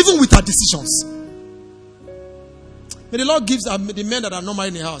peace, even with her decisions. May the Lord gives the men that are not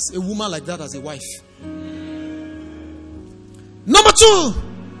married in the house a woman like that as a wife. Number 2,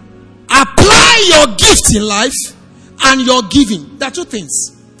 apply your gift in life and your giving. There are 2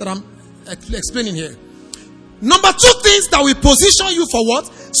 things that I'm explaining here. Number 2 things that will position you for what?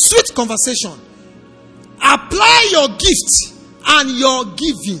 Sweet conversation. Apply your gift and your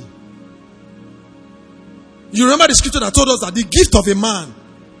giving. You remember the scripture that told us that the gift of a man,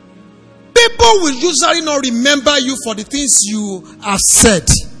 people will usually not remember you for the things you have said.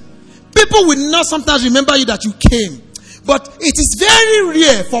 People will not sometimes remember you that you came. But it is very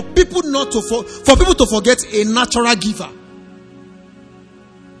rare for people to forget a natural giver.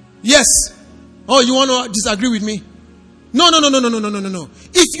 Yes. Oh, you want to disagree with me? No.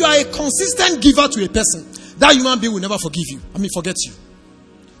 If you are a consistent giver to a person, that human being will never forget you.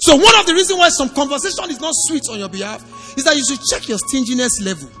 So one of the reasons why some conversation is not sweet on your behalf is that you should check your stinginess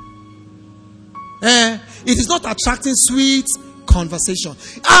level. It is not attracting sweet conversation.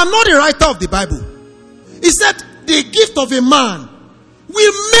 I am not a writer of the Bible. He said, the gift of a man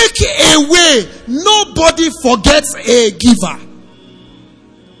will make a way nobody forgets a giver.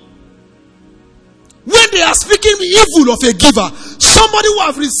 When they are speaking evil of a giver, somebody who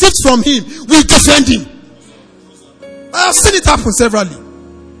have received from him will defend him. I have seen it happen severally.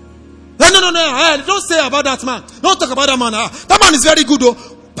 No, don't say about that man. Don't talk about that man. That man is very good though.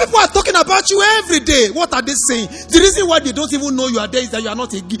 People are talking about you every day. What are they saying? The reason why they don't even know you are there is that you are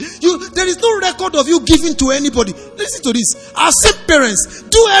not a giver. There is no record of you giving to anybody. Listen to this. I've seen parents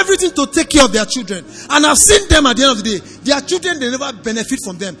do everything to take care of their children. And I've seen them at the end of the day. Their children, they never benefit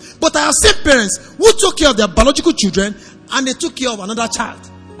from them. But I have seen parents who took care of their biological children and they took care of another child.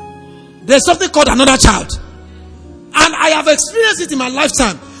 There's something called another child. And I have experienced it in my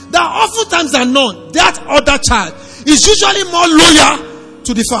lifetime. That oftentimes than not, that other child is usually more loyal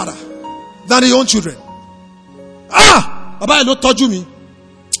to the father than the own children. Baba, I don't touch me.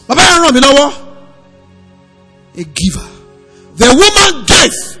 Baba, I don't know. A giver. The woman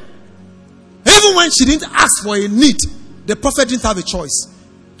gave. Even when she didn't ask for a need, the prophet didn't have a choice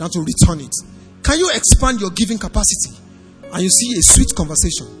than to return it. Can you expand your giving capacity and you see a sweet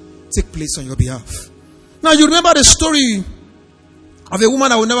conversation take place on your behalf? Now you remember the story of a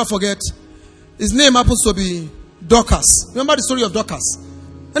woman I will never forget. His name happens to be Dorcas. Remember the story of Dorcas?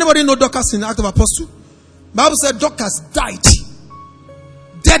 Anybody know Dorcas in the Act of Apostle? Bible said Dorcas died.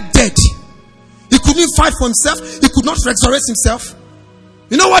 Dead. He couldn't fight for himself. He could not resurrect himself.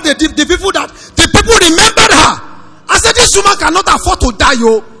 You know what they did? The people remembered her. I said, this woman cannot afford to die,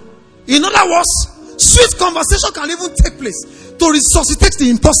 yo. In other words, sweet conversation can even take place to resuscitate the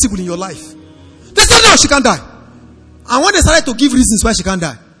impossible in your life. They said, no, she can't die. And when they started to give reasons why she can't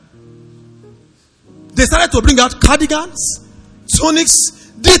die, they started to bring out cardigans,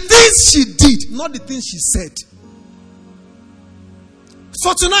 tonics, the things she did, not the things she said.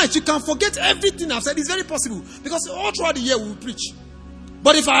 For tonight, you can forget everything I've said. It's very possible. Because all throughout the year, we will preach.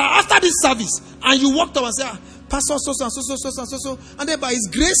 But if after this service, and you walked up and said, Pastor, so, and then by His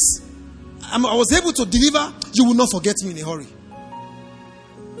grace, I was able to deliver, you will not forget me in a hurry.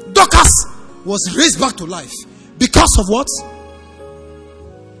 Dorcas was raised back to life. Because of what?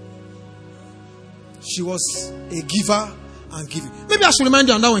 She was a giver and giving. Maybe I should remind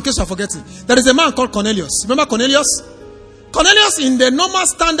you on that one in case you are forgetting. There is a man called Cornelius. Remember Cornelius? Cornelius, in the normal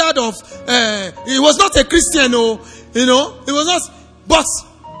standard of, he was not a Christian, he was not, but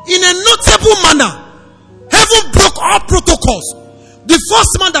in a notable manner, heaven broke all protocols. The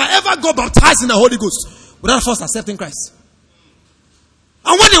first man that ever got baptized in the Holy Ghost without first accepting Christ.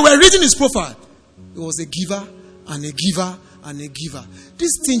 And when they were reading his profile, he was a giver and a giver and a giver.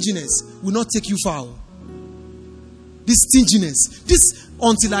 This stinginess will not take you far. This stinginess, this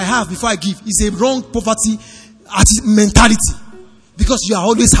until I have before I give, is a wrong poverty mentality, because you are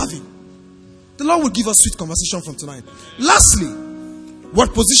always having. The Lord will give us sweet conversation from tonight. Lastly,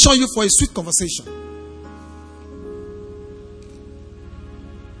 what position you for a sweet conversation?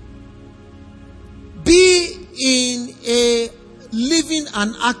 Be in a living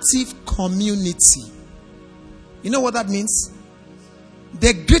and active community. You know what that means?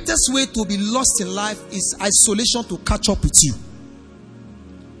 The greatest way to be lost in life is isolation to catch up with you.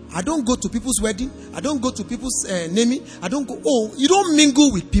 I don't go to people's wedding. I don't go to people's naming. I don't go. Oh, you don't mingle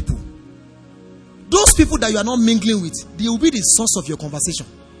with people. Those people that you are not mingling with, they will be the source of your conversation.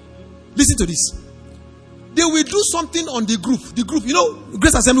 Listen to this. They will do something on the group. The group,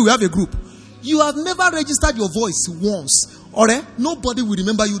 Grace Assembly, we have a group. You have never registered your voice once. Alright? Nobody will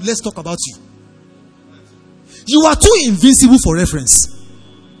remember you. Let's talk about you. You are too invincible for reference.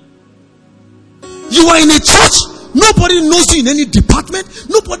 You are in a church. Nobody knows you in any department.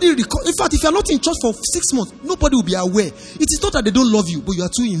 In fact, if you are not in church for 6 months, nobody will be aware. It is not that they don't love you, but you are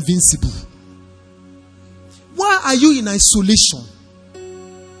too invincible. Why are you in isolation?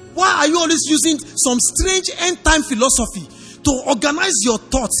 Why are you always using some strange end-time philosophy to organize your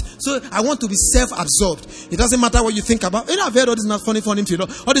thoughts? So I want to be self-absorbed. It doesn't matter what you think about. I've heard all this not funny, all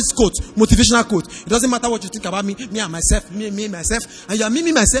these quotes, motivational quotes. It doesn't matter what you think about me and myself, me, myself. And you are me,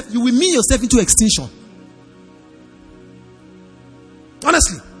 myself. You will mean yourself into extinction.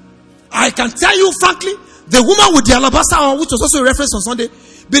 Honestly, I can tell you frankly, the woman with the alabaster, which was also a reference on Sunday,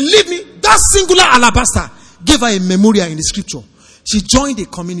 believe me, that singular alabaster gave her a memorial in the scripture. She joined a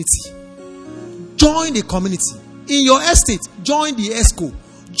community. Join a community. In your estate, join the ESCO.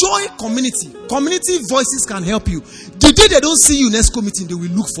 Join community. Community voices can help you. The day they don't see you in ESCO meeting, they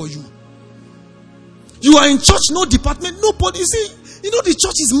will look for you. You are in church, no department, nobody. You see, the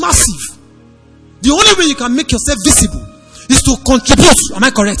church is massive. The only way you can make yourself visible is to contribute. Am I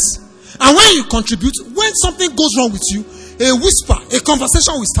correct? And when you contribute, when something goes wrong with you, a whisper, a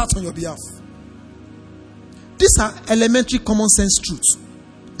conversation will start on your behalf. These are elementary common sense truths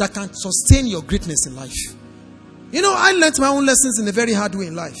that can sustain your greatness in life. I learned my own lessons in a very hard way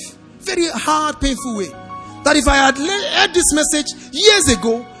in life. Very hard, painful way. That if I had heard this message years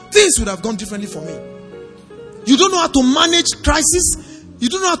ago, things would have gone differently for me. You don't know how to manage crisis. You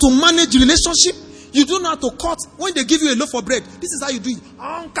don't know how to manage relationship. You don't know how to cut. When they give you a loaf of bread, this is how you do it.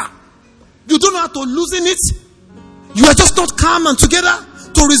 You don't know how to loosen it. You are just not calm and together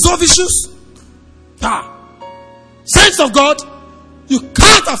to resolve issues. Saints of God, you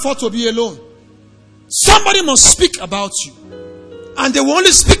can't afford to be alone. Somebody must speak about you. And they will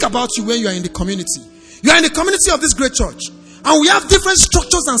only speak about you when you are in the community. You are in the community of this great church. And we have different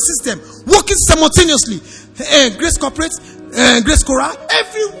structures and systems working simultaneously. Grace Corporate, Grace Chorale,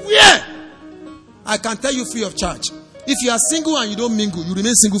 everywhere. I can tell you free of charge. If you are single and you don't mingle, you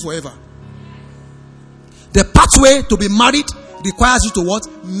remain single forever. The pathway to be married requires you to what?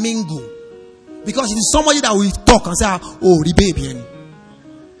 Mingle. Because it is somebody that will talk and say, oh, the baby.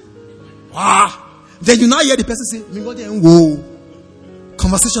 Then you now hear the person say, whoa.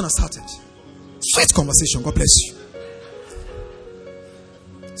 Conversation has started. Sweet conversation. God bless you.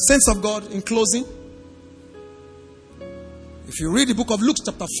 Saints of God, in closing, if you read the book of Luke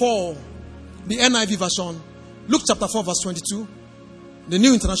chapter 4, the NIV version, Luke chapter 4 verse 22, the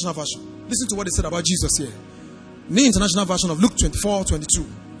New International Version. Listen to what they said about Jesus here. New International Version of Luke 24:22.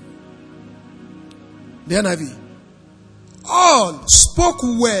 The NIV. All spoke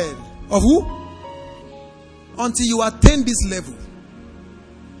well of who? Until you attain this level,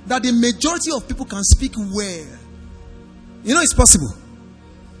 that the majority of people can speak well. You know it's possible.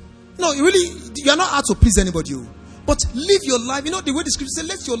 No, you are not out to please anybody. But live your life. You know the way the scripture says,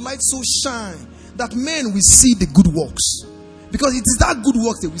 let your light so shine that men will see the good works. Because it is that good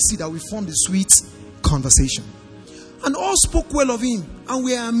works that we see that we form the sweet conversation. And all spoke well of him, and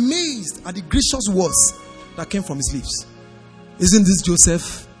we are amazed at the gracious words that came from his lips. Isn't this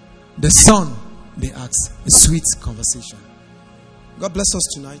Joseph, the son they asked? A sweet conversation. God bless us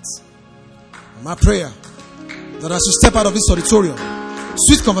tonight. My prayer that as you step out of this auditorium,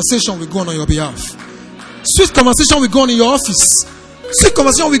 sweet conversation will go on your behalf. Sweet conversation will go on in your office. Sweet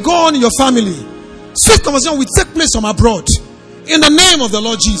conversation will go on in your family. Sweet conversation will take place from abroad. In the name of the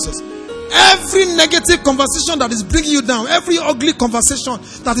Lord Jesus. Every negative conversation that is bringing you down, every ugly conversation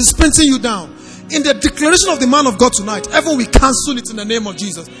that is printing you down, in the declaration of the man of God tonight, heaven will cancel it in the name of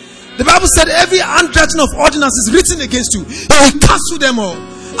Jesus. The Bible said every handwriting of ordinances written against you, he will cancel them all.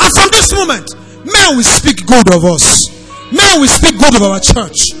 And from this moment, men will speak good of us. Men will speak good of our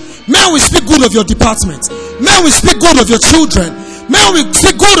church. Men will speak good of your department. Men will speak good of your children. Men will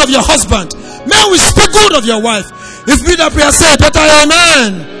speak good of your husband. Men will speak good of your wife. If we that prayer say better,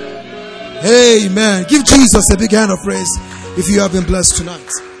 amen. Amen. Give Jesus a big hand of praise if you have been blessed tonight.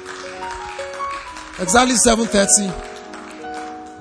 Exactly 7:30.